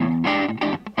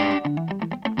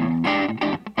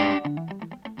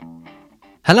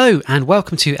Hello and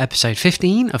welcome to episode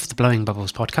 15 of the Blowing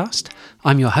Bubbles podcast.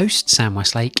 I'm your host, Sam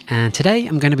Westlake, and today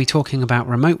I'm going to be talking about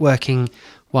remote working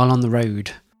while on the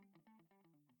road.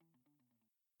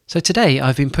 So today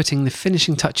I've been putting the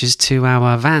finishing touches to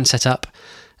our van setup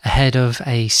ahead of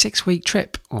a 6-week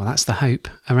trip, or that's the hope,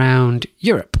 around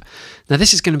Europe. Now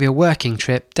this is going to be a working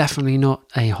trip, definitely not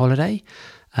a holiday,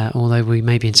 although we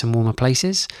may be in some warmer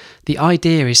places. The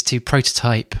idea is to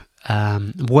prototype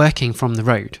working from the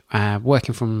road,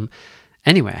 working from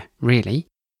anywhere really.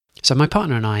 So my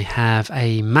partner and I have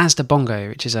a Mazda Bongo,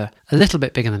 which is a little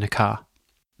bit bigger than a car.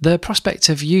 The prospect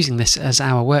of using this as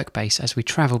our work base as we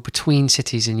travel between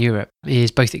cities in Europe is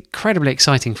both incredibly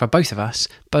exciting for both of us,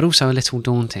 but also a little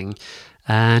daunting.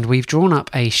 And we've drawn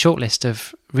up a short list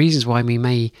of reasons why we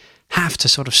may have to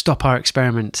sort of stop our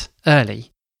experiment early.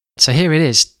 So here it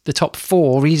is, the top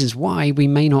 4 reasons why we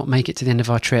may not make it to the end of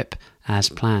our trip as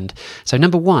planned. So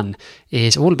number 1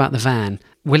 is all about the van.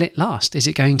 Will it last? Is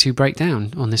it going to break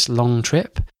down on this long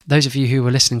trip? Those of you who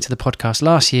were listening to the podcast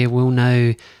last year will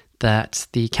know that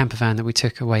the camper van that we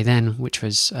took away then, which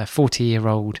was a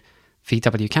 40-year-old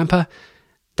VW camper,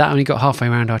 that only got halfway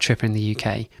around our trip in the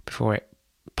UK before it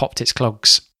popped its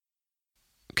clogs.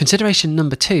 Consideration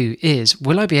number 2 is,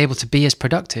 will I be able to be as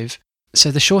productive?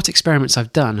 So the short experiments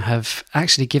I've done have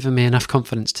actually given me enough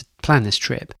confidence to plan this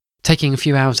trip. Taking a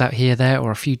few hours out here, there,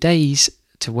 or a few days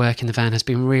to work in the van has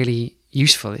been really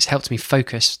useful. It's helped me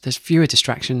focus. There's fewer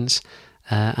distractions,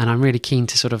 and I'm really keen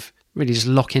to sort of really just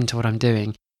lock into what I'm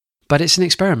doing. But it's an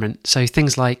experiment, so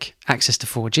things like access to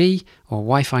 4G or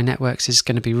Wi-Fi networks is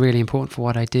going to be really important for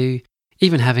what I do,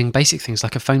 even having basic things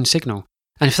like a phone signal.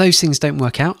 And if those things don't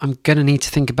work out, I'm going to need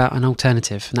to think about an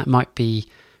alternative, and that might be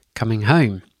coming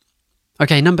home.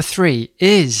 Okay, number 3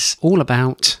 is all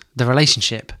about the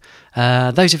relationship.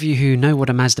 Those of you who know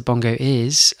what a Mazda Bongo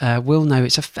is will know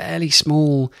it's a fairly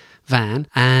small van,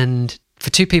 and for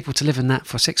 2 people to live in that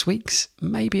for 6 weeks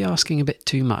may be asking a bit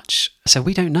too much. So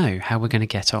we don't know how we're going to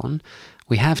get on.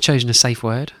 We have chosen a safe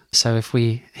word, so if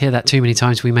we hear that too many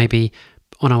times, we may be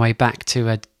on our way back to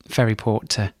a ferry port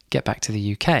to get back to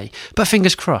the UK. But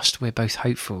fingers crossed, we're both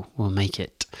hopeful we'll make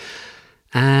it.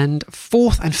 And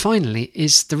 4th and finally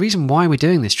is the reason why we're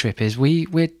doing this trip is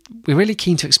we're really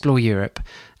keen to explore Europe,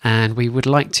 and we would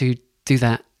like to do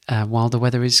that while the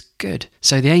weather is good.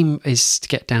 So the aim is to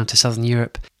get down to southern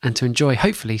Europe and to enjoy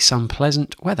hopefully some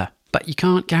pleasant weather. But you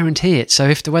can't guarantee it, so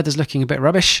if the weather's looking a bit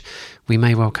rubbish, we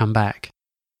may well come back.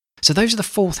 So those are the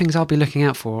 4 things I'll be looking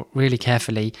out for really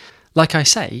carefully. Like I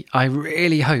say, I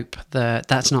really hope that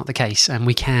that's not the case and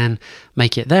we can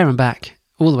make it there and back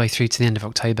all the way through to the end of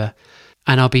October.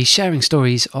 And I'll be sharing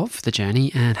stories of the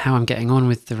journey and how I'm getting on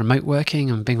with the remote working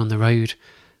and being on the road,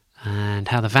 and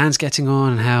how the van's getting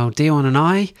on, and how Dion and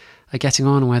I are getting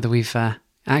on, and whether we've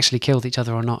actually killed each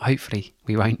other or not. Hopefully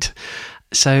we won't.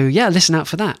 So yeah, listen out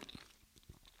for that.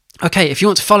 Okay, if you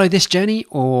want to follow this journey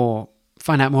or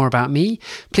find out more about me,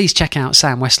 please check out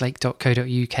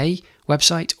samwestlake.co.uk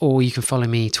website, or you can follow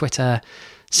me Twitter,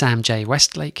 Sam J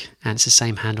Westlake, and it's the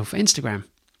same handle for Instagram.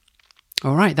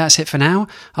 All right, that's it for now.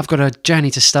 I've got a journey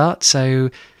to start,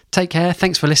 so take care.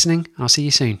 Thanks for listening. I'll see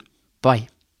you soon. Bye.